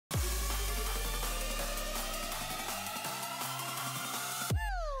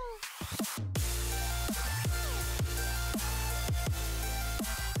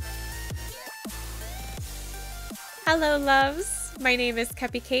Hello loves, my name is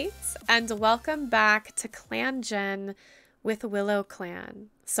Cupicate and welcome back to clangen with Willow clan.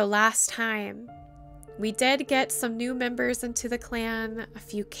 So last time we did get some new members into the clan, a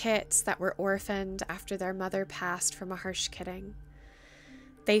few kits that were orphaned after their mother passed from a harsh kidding.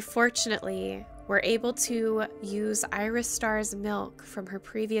 They fortunately were able to use Iris Star's milk from her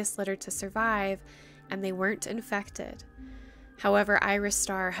previous litter to survive, and they weren't infected. However, Iris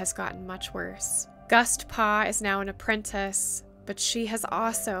Star has gotten much worse. Gust Paw is now an apprentice, but she has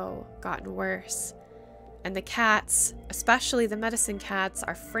also gotten worse. And the cats, especially the medicine cats,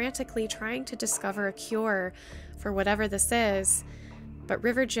 are frantically trying to discover a cure for whatever this is, but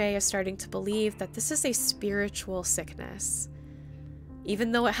River J is starting to believe that this is a spiritual sickness.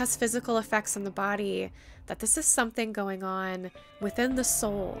 Even though it has physical effects on the body, that this is something going on within the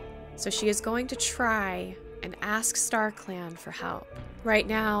soul. So she is going to try and ask Star Clan for help. Right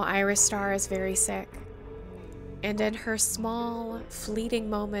now, Iris Star is very sick. And in her small, fleeting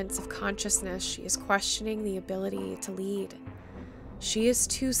moments of consciousness, she is questioning the ability to lead. She is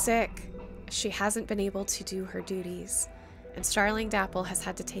too sick. She hasn't been able to do her duties. And Starling Dapple has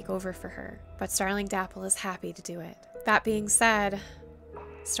had to take over for her. But Starling Dapple is happy to do it. That being said,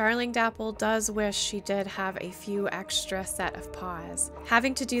 Starling Dapple does wish she did have a few extra set of paws.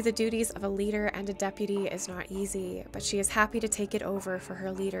 Having to do the duties of a leader and a deputy is not easy, but she is happy to take it over for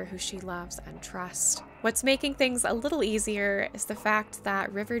her leader who she loves and trusts. What's making things a little easier is the fact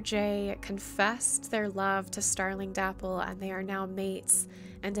that River J confessed their love to Starling Dapple and they are now mates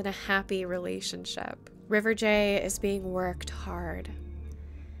and in a happy relationship. River J is being worked hard.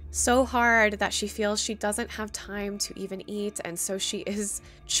 So hard that she feels she doesn't have time to even eat, and so she is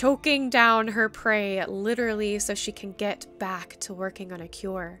choking down her prey, literally, so she can get back to working on a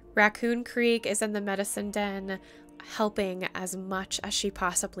cure. Raccoon Creek is in the medicine den, helping as much as she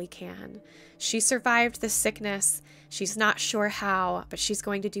possibly can. She survived this sickness. She's not sure how, but she's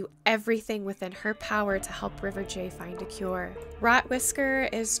going to do everything within her power to help River J find a cure. Rot Whisker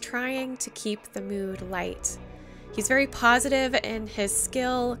is trying to keep the mood light. He's very positive in his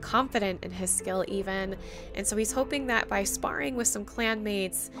skill, confident in his skill even, and so he's hoping that by sparring with some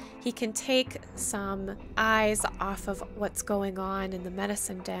clanmates, he can take some eyes off of what's going on in the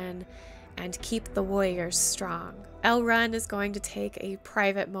medicine den and keep the warriors strong. Elrun is going to take a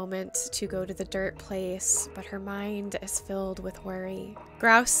private moment to go to the dirt place, but her mind is filled with worry.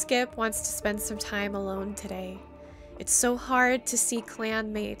 Grouse Skip wants to spend some time alone today. It's so hard to see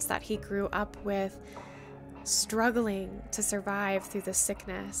clanmates that he grew up with struggling to survive through the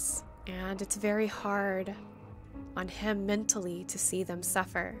sickness, and it's very hard on him mentally to see them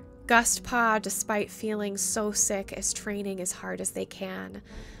suffer. Gustpaw, despite feeling so sick, is training as hard as they can,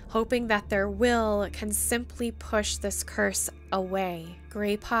 hoping that their will can simply push this curse away.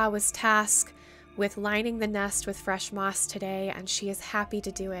 Greypaw was tasked with lining the nest with fresh moss today, and she is happy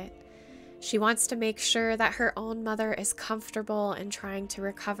to do it. She wants to make sure that her own mother is comfortable in trying to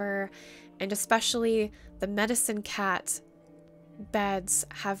recover, and especially the medicine cat beds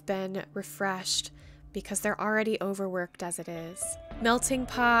have been refreshed because they're already overworked as it is. Melting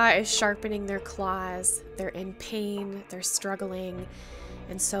Paw is sharpening their claws. They're in pain, they're struggling,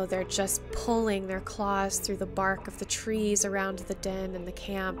 and so they're just pulling their claws through the bark of the trees around the den and the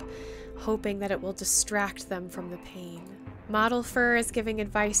camp, hoping that it will distract them from the pain. Model Fur is giving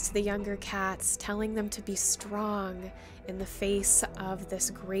advice to the younger cats, telling them to be strong in the face of this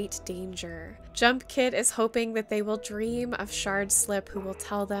great danger. Jump Kit is hoping that they will dream of Shard Slip, who will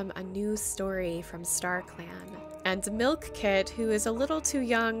tell them a new story from Star Clan. And Milk Kit, who is a little too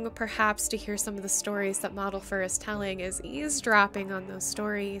young perhaps to hear some of the stories that Model Fur is telling, is eavesdropping on those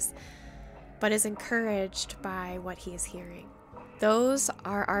stories, but is encouraged by what he is hearing. Those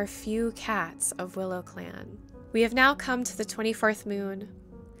are our few cats of Willow Clan. We have now come to the 24th moon,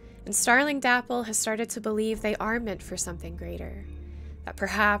 and Starling Dapple has started to believe they are meant for something greater, that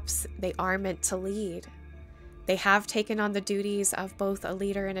perhaps they are meant to lead. They have taken on the duties of both a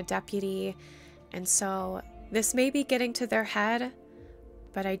leader and a deputy, and so this may be getting to their head,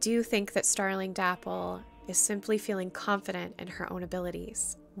 but I do think that Starling Dapple is simply feeling confident in her own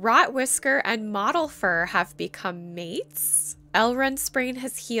abilities. Rot Whisker and Model Fur have become mates. Elrun's sprain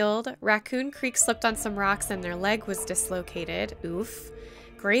has healed. Raccoon Creek slipped on some rocks and their leg was dislocated. Oof.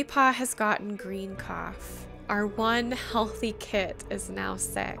 Greypaw has gotten green cough. Our one healthy kit is now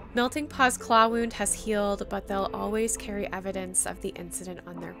sick. Melting Paw's claw wound has healed, but they'll always carry evidence of the incident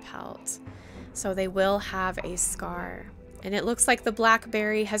on their pelt, so they will have a scar. And it looks like the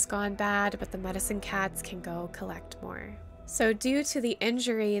blackberry has gone bad, but the medicine cats can go collect more. So due to the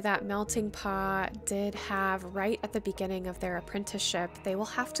injury that Melting Paw did have right at the beginning of their apprenticeship, they will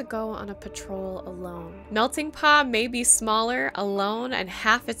have to go on a patrol alone. Melting Paw may be smaller, alone, and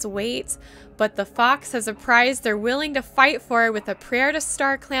half its weight, but the fox has a prize they're willing to fight for. With a prayer to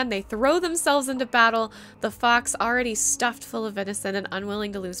StarClan, they throw themselves into battle. The fox, already stuffed full of venison and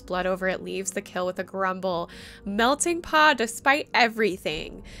unwilling to lose blood over it, leaves the kill with a grumble. Melting Paw, despite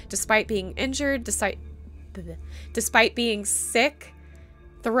everything, despite being injured, despite being sick,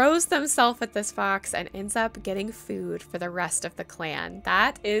 throws themselves at this fox and ends up getting food for the rest of the clan.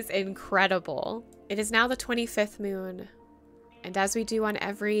 That is incredible. It is now the 25th moon, and as we do on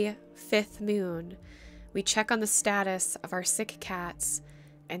every 5th moon, we check on the status of our sick cats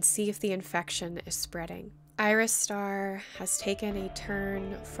and see if the infection is spreading. Iris Star has taken a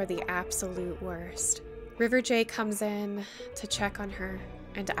turn for the absolute worst. River J comes in to check on her,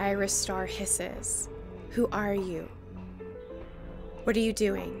 and Iris Star hisses, "Who are you? What are you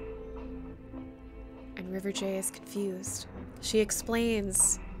doing?" And River J is confused. She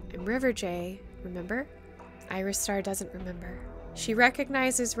explains, "I'm River J, remember?" Iris Star doesn't remember. She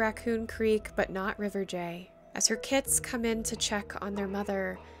recognizes Raccoon Creek, but not River J. As her kits come in to check on their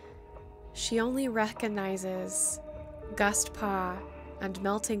mother, she only recognizes Gust Paw and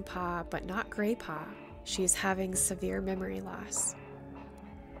Melting Paw, but not Gray Paw. She's having severe memory loss.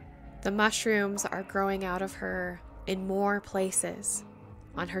 The mushrooms are growing out of her in more places.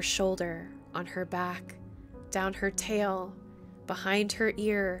 On her shoulder, on her back, down her tail, behind her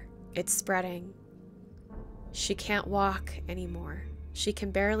ear, it's spreading. She can't walk anymore. She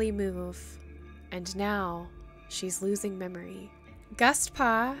can barely move, and now she's losing memory. Gust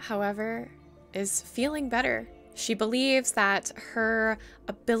Paw, however, is feeling better. She believes that her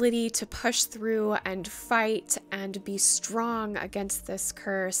ability to push through and fight and be strong against this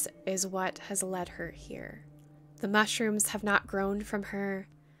curse is what has led her here. The mushrooms have not grown from her.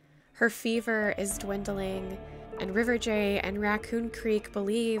 Her fever is dwindling, and River J and Raccoon Creek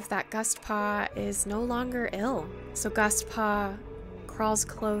believe that Gust Paw is no longer ill. So Gust Paw crawls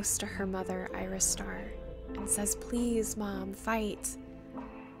close to her mother, Iris Star, and says, "Please, Mom, fight.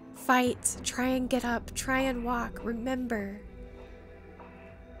 Fight, try and get up, try and walk, remember."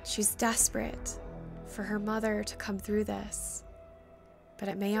 She's desperate for her mother to come through this, but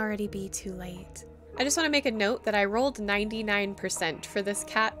it may already be too late. I just want to make a note that I rolled 99% for this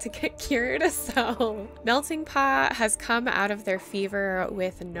cat to get cured, so Melting Paw has come out of their fever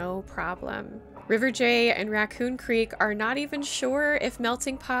with no problem. River J and Raccoon Creek are not even sure if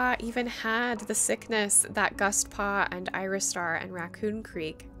Melting Paw even had the sickness that Gust Paw and Iris Star and Raccoon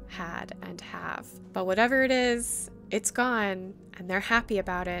Creek had and have. But whatever it is, it's gone, and they're happy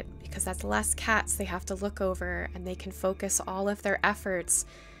about it because that's less cats they have to look over, and they can focus all of their efforts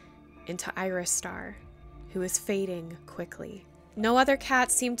into Iris Star, who is fading quickly. No other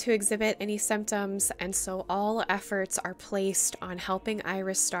cats seem to exhibit any symptoms, and so all efforts are placed on helping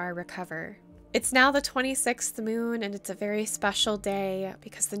Iris Star recover. It's now the 26th moon, and it's a very special day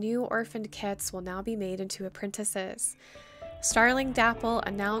because the new orphaned kits will now be made into apprentices. Starling Dapple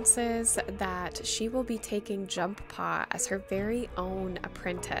announces that she will be taking Jump Paw as her very own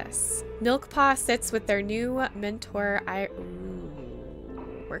apprentice. Milk Paw sits with their new mentor.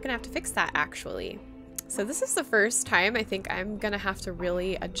 We're gonna have to fix that, actually. So this is the first time I think I'm gonna have to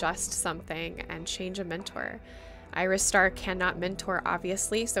really adjust something and change a mentor. Iris Star cannot mentor,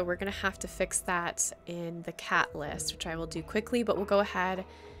 obviously, so we're gonna have to fix that in the cat list, which I will do quickly, but we'll go ahead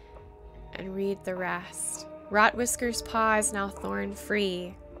and read the rest. Rot Whisker's paw is now thorn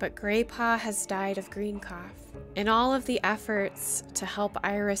free, but Gray Paw has died of green cough. In all of the efforts to help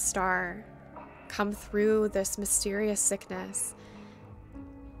Iris Star come through this mysterious sickness,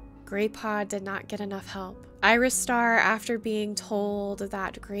 Gray Paw did not get enough help. Iris Star, after being told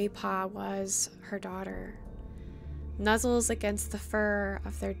that Gray Paw was her daughter, nuzzles against the fur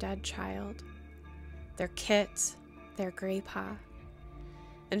of their dead child, their kit, their Gray Paw,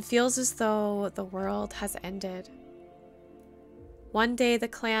 and feels as though the world has ended. One day the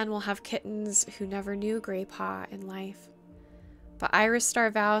clan will have kittens who never knew Gray Paw in life, but Iris Star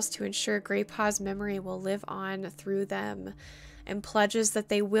vows to ensure Gray Paw's memory will live on through them, and pledges that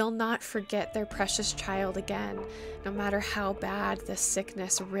they will not forget their precious child again. No matter how bad this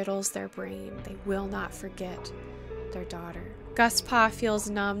sickness riddles their brain, they will not forget their daughter. Gust Paw feels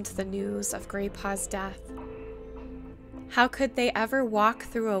numb to the news of Gray Paw's death. How could they ever walk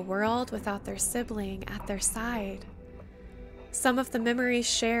through a world without their sibling at their side? Some of the memories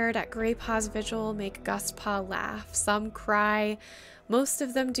shared at Gray Paw's vigil make Gust Paw laugh. Some cry. Most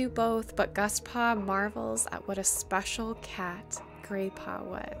of them do both, but Gust Paw marvels at what a special cat Greypaw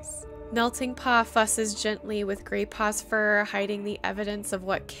was. Melting Paw fusses gently with Greypaw's fur, hiding the evidence of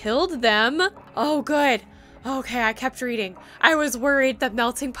what killed them. Oh, good. Okay, I kept reading. I was worried that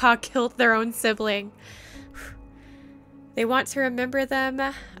Melting Paw killed their own sibling. They want to remember them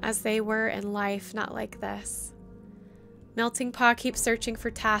as they were in life, not like this. Melting Paw keeps searching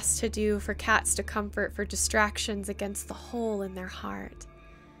for tasks to do, for cats to comfort, for distractions against the hole in their heart,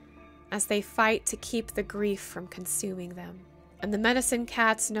 as they fight to keep the grief from consuming them. And the medicine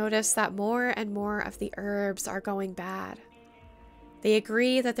cats notice that more and more of the herbs are going bad. They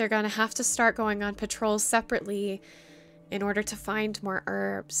agree that they're going to have to start going on patrols separately in order to find more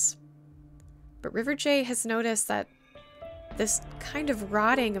herbs. But River J has noticed that this kind of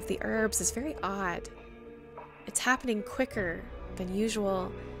rotting of the herbs is very odd. It's happening quicker than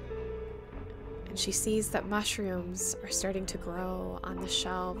usual, and she sees that mushrooms are starting to grow on the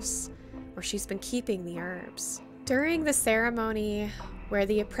shelves where she's been keeping the herbs. During the ceremony where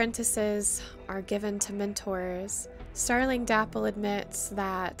the apprentices are given to mentors, Starling Dapple admits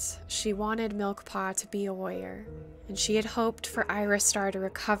that she wanted Milkpaw to be a warrior, and she had hoped for Iristar to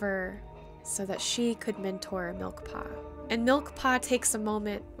recover so that she could mentor Milkpaw. And Milkpaw takes a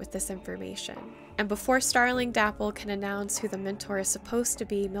moment with this information. And before Starling Dapple can announce who the mentor is supposed to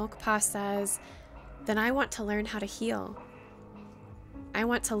be, Milkpaw says, "Then I want to learn how to heal. I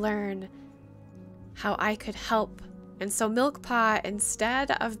want to learn how I could help." And so Milkpaw,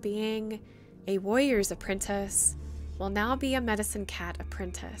 instead of being a warrior's apprentice, will now be a medicine cat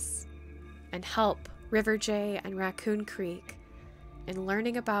apprentice and help River J and Raccoon Creek in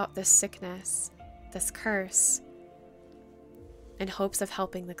learning about this sickness, this curse, in hopes of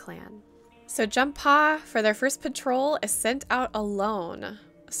helping the clan. So Jump Paw, for their first patrol, is sent out alone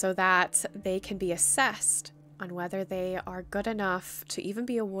so that they can be assessed on whether they are good enough to even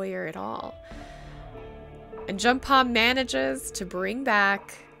be a warrior at all. And Jump Paw manages to bring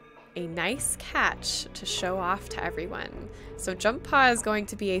back a nice catch to show off to everyone. So Jump Paw is going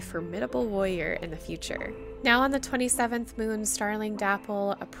to be a formidable warrior in the future. Now on the 27th moon, Starling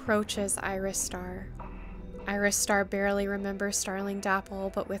Dapple approaches Iristar. Iristar barely remembers Starling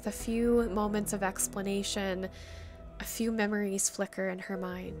Dapple, but with a few moments of explanation, a few memories flicker in her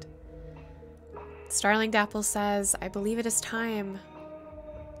mind. Starling Dapple says, "I believe it is time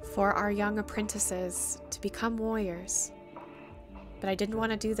for our young apprentices to become warriors, but I didn't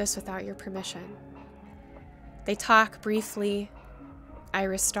want to do this without your permission." They talk briefly,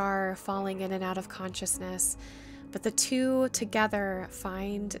 Iristar falling in and out of consciousness, but the two together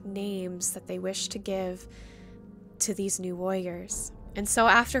find names that they wish to give to these new warriors. And so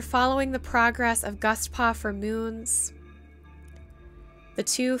after following the progress of Gustpaw for moons, the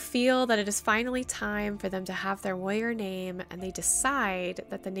two feel that it is finally time for them to have their warrior name, and they decide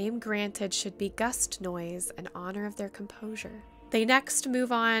that the name granted should be Gust Noise in honor of their composure. They next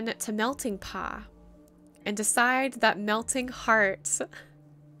move on to Melting Paw and decide that Melting Heart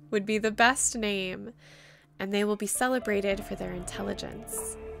would be the best name, and they will be celebrated for their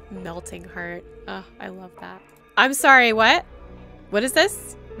intelligence. Melting Heart. Oh, I love that. I'm sorry, what? What is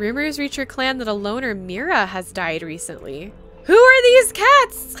this? Rumors reach your clan that a loner Mira has died recently. Who are these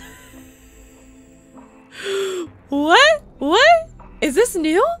cats? What? What? Is this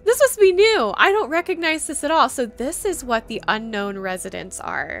new? This must be new. I don't recognize this at all. So this is what the unknown residents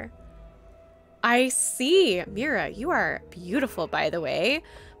are. I see. Mira, you are beautiful, by the way.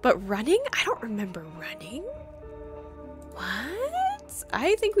 But running? I don't remember running. What?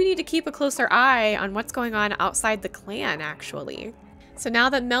 I think we need to keep a closer eye on what's going on outside the clan, actually. So now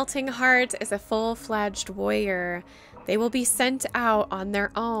that Melting Heart is a full-fledged warrior, they will be sent out on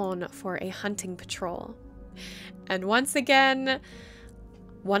their own for a hunting patrol. And once again,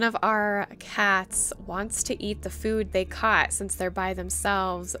 one of our cats wants to eat the food they caught since they're by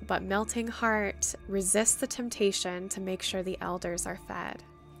themselves, but Melting Heart resists the temptation to make sure the elders are fed.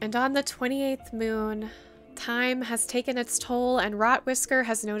 And on the 28th moon, time has taken its toll, and Rotwhisker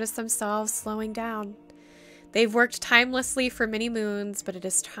has noticed themselves slowing down. They've worked timelessly for many moons, but it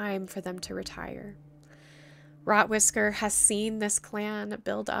is time for them to retire. Rotwhisker has seen this clan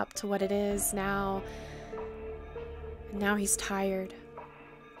build up to what it is now. And now he's tired,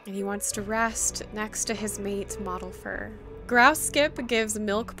 and he wants to rest next to his mate, Mottle Fur. Grouseskip gives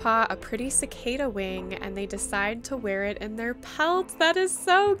Milkpaw a pretty cicada wing, and they decide to wear it in their pelt. That is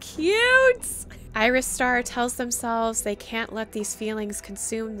so cute! Iristar tells themselves they can't let these feelings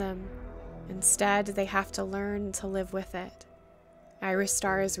consume them. Instead, they have to learn to live with it.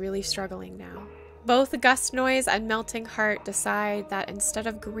 Iristar is really struggling now. Both Gust Noise and Melting Heart decide that instead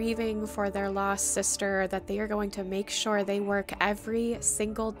of grieving for their lost sister, that they are going to make sure they work every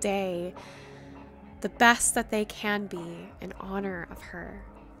single day the best that they can be in honor of her.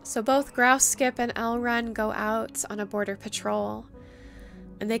 So both Grouse Skip and Elrun go out on a border patrol,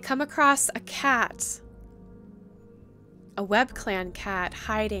 and they come across a cat, a Web Clan cat,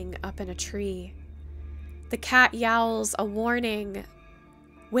 hiding up in a tree. The cat yowls a warning,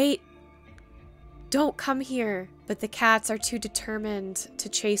 "Wait, don't come here." But the cats are too determined to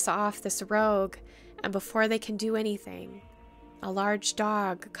chase off this rogue, and before they can do anything, a large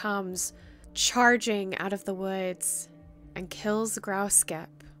dog comes charging out of the woods and kills Grouse Skip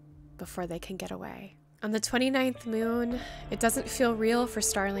before they can get away. On the 29th moon, it doesn't feel real for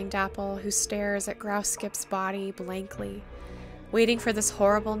Starling Dapple, who stares at Grouse Skip's body blankly, waiting for this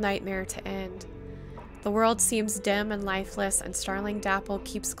horrible nightmare to end. The world seems dim and lifeless, and Starling Dapple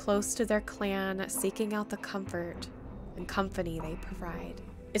keeps close to their clan, seeking out the comfort and company they provide.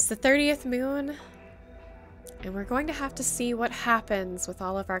 It's the 30th moon, and we're going to have to see what happens with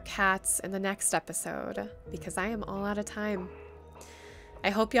all of our cats in the next episode, because I am all out of time.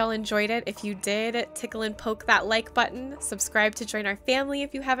 I hope y'all enjoyed it. If you did, tickle and poke that like button, subscribe to join our family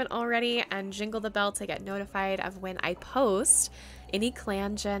if you haven't already, and jingle the bell to get notified of when I post any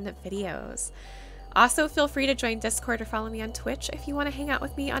clangen videos. Also, feel free to join Discord or follow me on Twitch if you want to hang out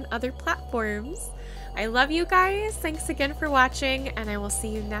with me on other platforms. I love you guys. Thanks again for watching, and I will see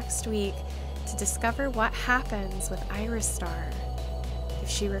you next week to discover what happens with Iris Star, if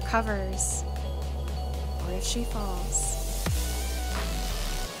she recovers or if she falls.